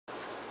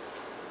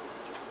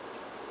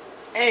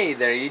Hey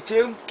there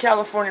YouTube,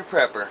 California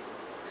Prepper,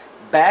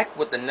 back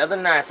with another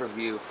knife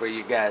review for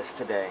you guys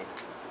today.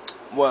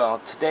 Well,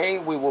 today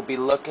we will be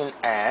looking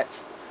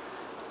at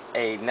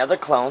another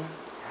clone.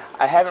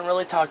 I haven't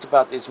really talked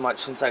about these much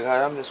since I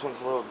got them. This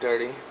one's a little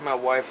dirty. My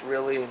wife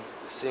really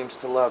seems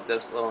to love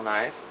this little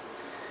knife.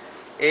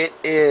 It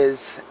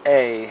is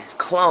a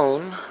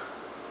clone.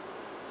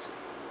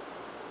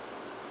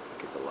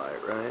 Get the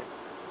light right.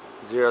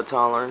 Zero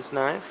tolerance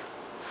knife.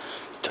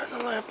 Turn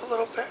the lamp a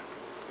little bit.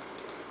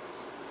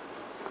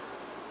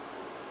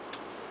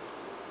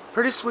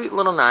 Pretty sweet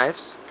little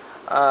knives.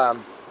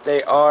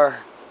 They are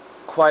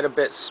quite a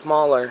bit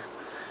smaller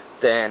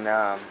than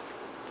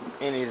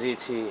any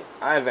ZT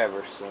I've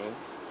ever seen.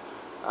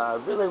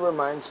 Really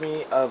reminds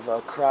me of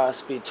a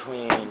cross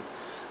between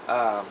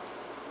the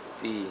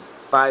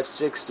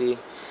 560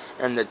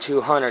 and the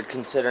 200,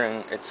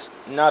 considering it's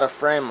not a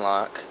frame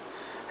lock.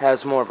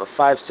 Has more of a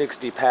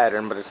 560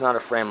 pattern, but it's not a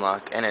frame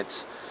lock, and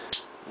it's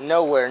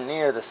nowhere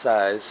near the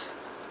size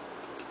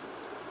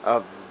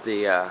of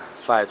the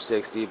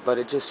 560, but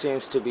it just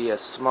seems to be a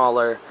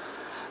smaller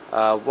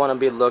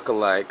wannabe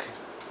look-alike.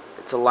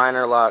 It's a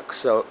liner lock,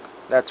 so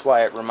that's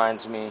why it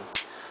reminds me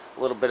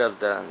a little bit of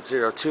the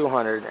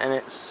 0200, and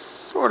it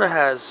sort of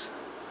has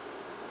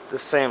the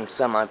same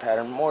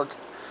semi-pattern, more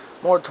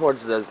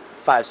towards the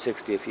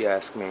 560 if you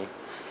ask me.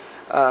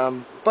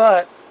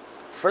 But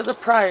for the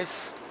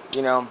price,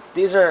 you know,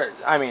 these are,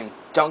 I mean,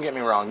 don't get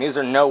me wrong, these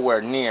are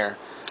nowhere near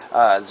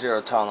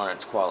zero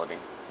tolerance quality.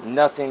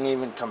 Nothing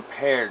even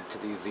compared to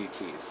these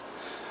ZTs.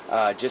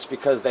 Just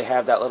because they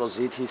have that little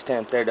ZT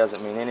stamp there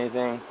doesn't mean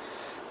anything.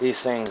 These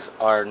things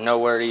are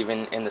nowhere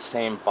even in the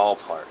same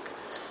ballpark.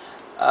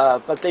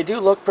 But they do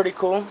look pretty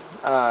cool.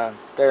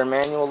 They're a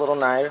manual little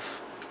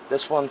knife.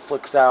 This one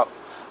flicks out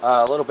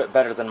a little bit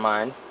better than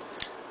mine.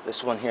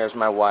 This one here is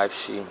my wife.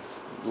 She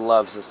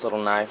loves this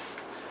little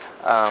knife.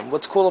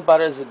 What's cool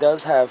about it is it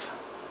does have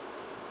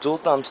dual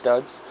thumb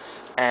studs,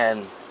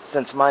 and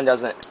since mine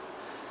doesn't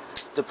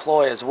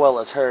deploy as well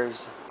as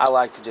hers, I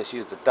like to just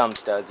use the thumb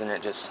studs and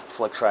it just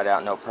flicks right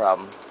out, no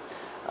problem.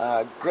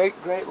 Great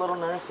little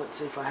knife. Let's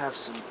see if I have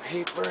some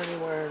paper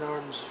anywhere in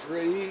arm's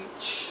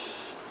reach.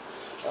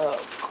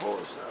 Of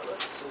course. Now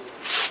let's see.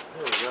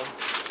 Here we go.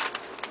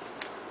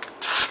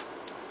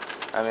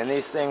 I mean,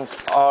 these things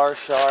are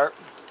sharp.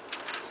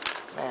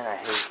 Man, I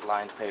hate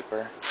lined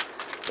paper.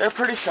 They're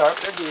pretty sharp.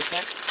 They're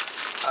decent.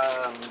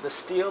 The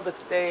steel that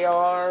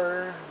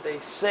they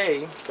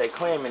say, they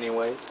claim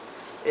anyways,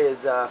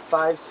 is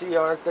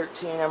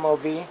 5CR13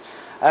 MOV.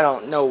 I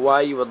don't know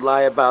why you would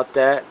lie about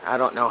that. I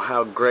don't know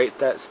how great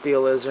that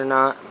steel is or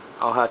not.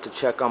 I'll have to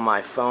check on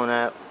my phone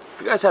app.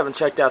 If you guys haven't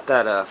checked out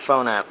that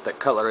phone app that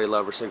Cutlery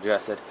Lover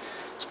suggested,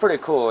 it's pretty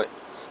cool. It,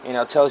 you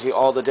know, tells you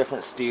all the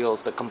different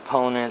steels, the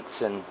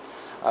components, and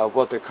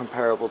what they're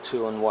comparable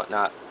to and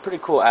whatnot. Pretty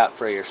cool app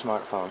for your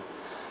smartphone.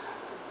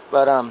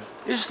 But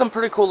these are some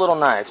pretty cool little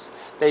knives.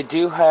 They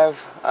do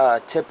have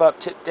tip up,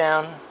 tip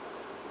down,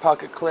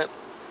 pocket clip.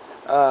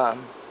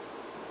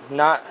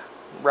 Not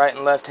right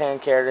and left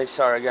hand carriage,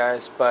 sorry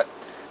guys, but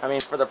I mean,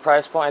 for the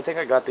price point, I think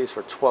I got these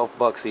for 12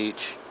 bucks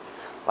each.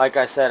 Like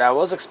I said, I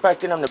was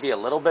expecting them to be a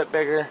little bit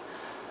bigger,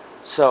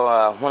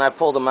 so when I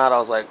pulled them out I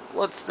was like,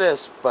 what's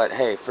this? But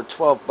hey, for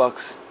 12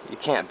 bucks you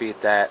can't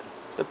beat that.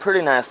 They're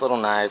pretty nice little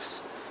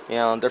knives, you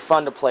know, they're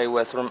fun to play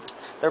with.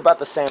 They're about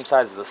the same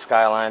size as a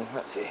Skyline.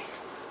 Let's see,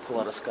 pull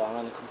out a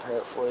Skyline and compare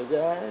it for you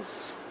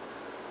guys.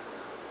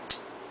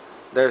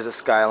 There's a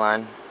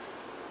Skyline,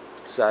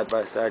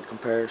 side-by-side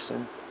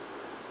comparison.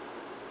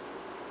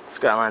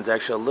 Skyline's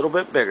actually a little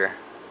bit bigger.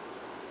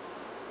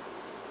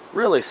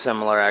 Really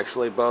similar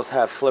actually, both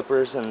have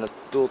flippers and the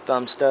dual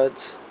thumb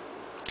studs.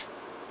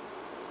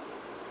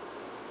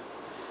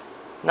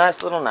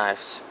 Nice little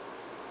knives,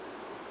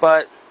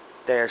 but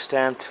they are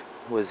stamped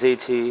with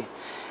ZT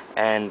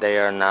and they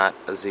are not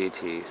a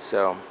ZT,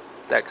 so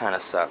that kind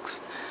of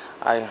sucks.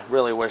 I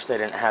really wish they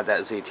didn't have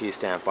that ZT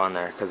stamp on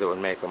there because it would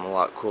make them a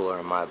lot cooler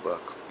in my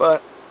book,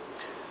 but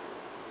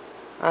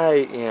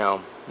you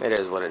know, it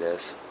is what it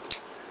is.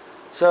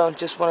 So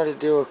just wanted to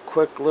do a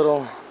quick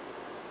little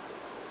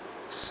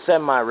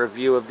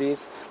semi-review of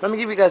these. Let me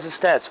give you guys the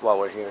stats while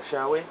we're here,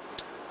 shall we?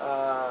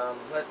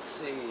 Let's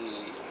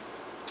see.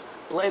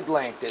 Blade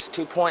length is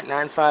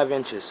 2.95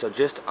 inches, so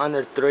just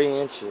under 3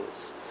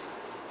 inches.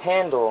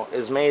 Handle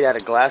is made out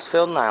of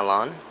glass-filled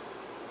nylon,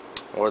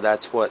 or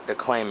that's what the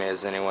claim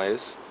is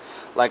anyways.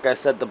 Like I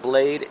said, the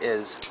claim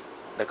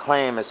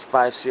is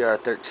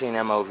 5CR13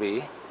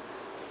 MOV.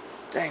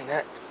 Dang,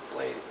 that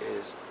blade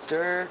is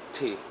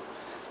dirty.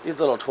 These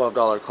little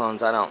 $12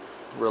 clones, I don't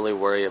really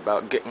worry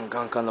about getting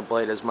gunk on the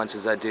blade as much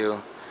as I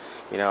do,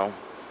 you know,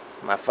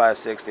 my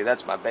 560,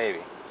 that's my baby.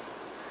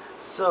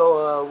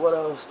 So, what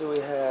else do we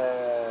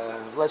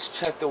have? Let's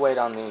check the weight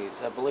on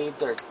these. I believe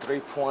they're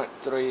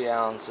 3.3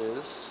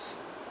 ounces.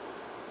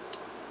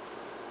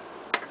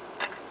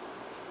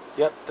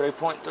 Yep,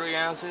 3.3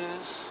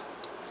 ounces.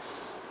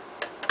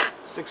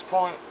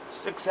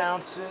 6.6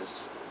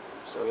 ounces.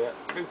 So, yeah,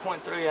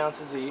 3.3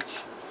 ounces each.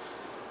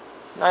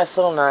 Nice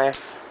little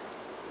knife.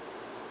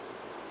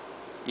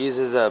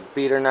 Uses a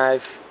beater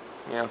knife,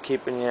 you know,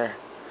 keeping your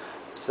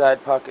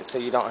side pocket so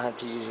you don't have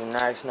to use your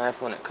nice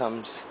knife when it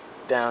comes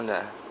down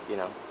to, you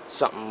know,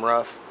 something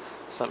rough,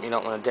 something you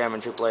don't want to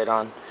damage your blade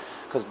on.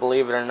 Because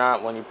believe it or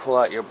not, when you pull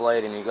out your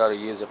blade and you go to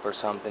use it for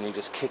something, you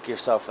just kick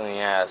yourself in the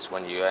ass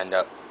when you end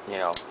up, you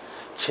know,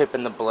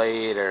 chipping the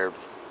blade or,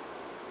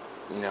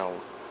 you know,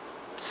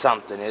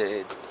 something.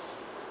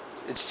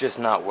 It's just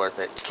not worth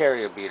it.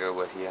 Carry a beater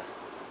with you.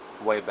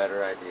 Way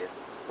better idea.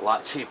 A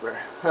lot cheaper.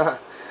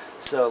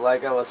 So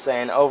like I was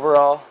saying,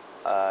 overall,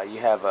 you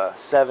have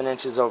 7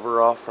 inches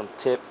overall from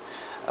tip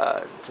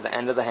to the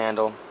end of the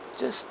handle.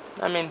 Just,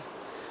 I mean,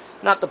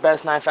 not the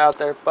best knife out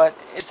there, but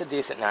it's a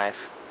decent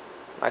knife.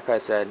 Like I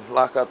said,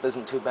 lockup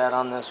isn't too bad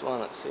on this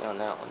one. Let's see on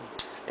that one.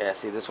 Yeah,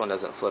 see, this one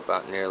doesn't flip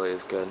out nearly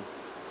as good.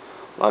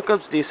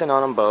 Lockup's decent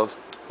on them both.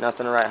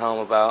 Nothing to write home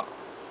about.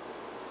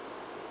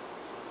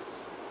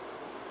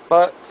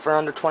 But for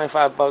under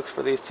 25 bucks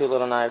for these 2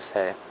 little knives,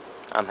 hey,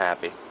 I'm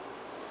happy.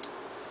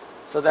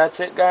 So that's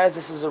it, guys.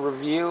 This is a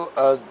review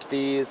of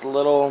these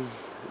little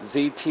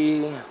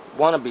ZT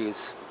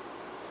wannabes.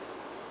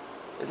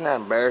 Isn't that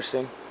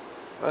embarrassing?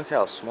 Look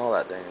how small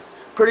that thing is.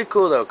 Pretty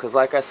cool though, because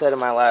like I said in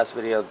my last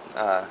video,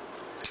 I'm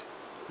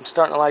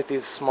starting to like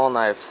these small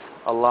knives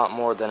a lot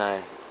more than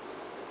I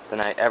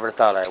ever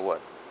thought I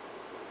would.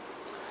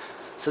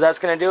 So that's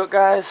going to do it,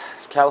 guys.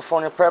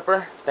 California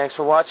Prepper, thanks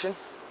for watching.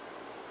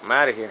 I'm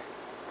out of here.